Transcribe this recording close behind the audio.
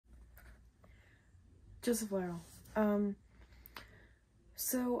Joseph Laro.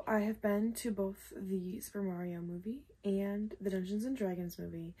 So I have been to both the Super Mario movie and the Dungeons and Dragons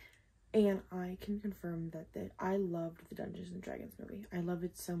movie, and I can confirm that I loved the Dungeons and Dragons movie. I loved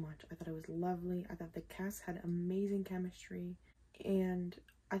it so much. I thought it was lovely. I thought the cast had amazing chemistry, and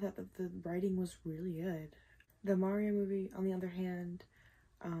I thought that the writing was really good. The Mario movie, on the other hand,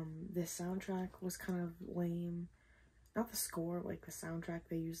 the soundtrack was kind of lame. Not the score, like the soundtrack.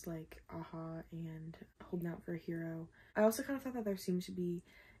 They used like Aha and Holding Out for a Hero. I also kind of thought that there seemed to be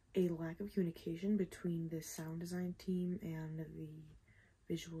a lack of communication between the sound design team and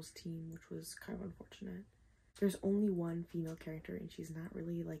the visuals team, which was kind of unfortunate. There's only one female character and she's not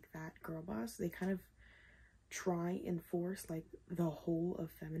really like that girl boss. They kind of try and force like the whole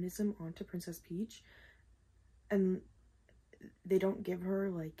of feminism onto Princess Peach, and they don't give her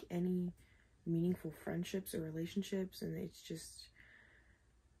like any meaningful friendships or relationships, and it's just,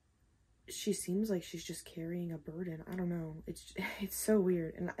 she seems like she's just carrying a burden. I don't know, it's so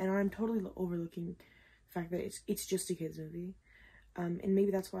weird, and I'm totally overlooking the fact that it's just a kids movie, and maybe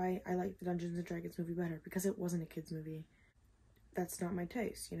that's why I like the Dungeons and Dragons movie better, because it wasn't a kids movie. That's not my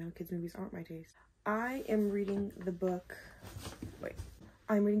taste, you know, kids movies aren't my taste. I am reading the book,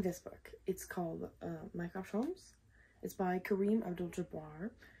 I'm reading this book. It's called Mycroft Holmes. It's by Kareem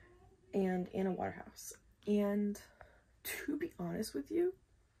Abdul-Jabbar and Anna Waterhouse, and to be honest with you,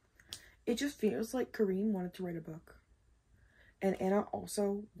 it just feels like Kareem wanted to write a book, and Anna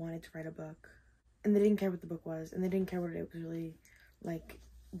also wanted to write a book, and they didn't care what the book was, and they didn't care what it was really like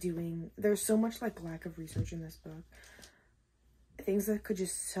doing. There's so much like lack of research in this book, things that could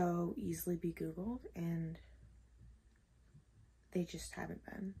just so easily be Googled, and they just haven't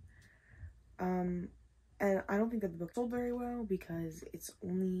been. And I don't think that the book sold very well because it's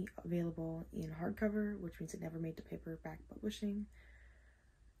only available in hardcover, which means it never made to paperback publishing.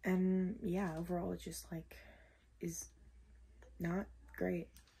 And yeah, overall it just like is not great.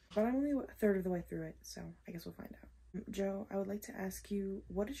 But I'm only a third of the way through it, so I guess we'll find out. Joe, I would like to ask you,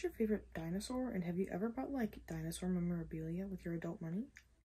 what is your favorite dinosaur, and have you ever bought like dinosaur memorabilia with your adult money?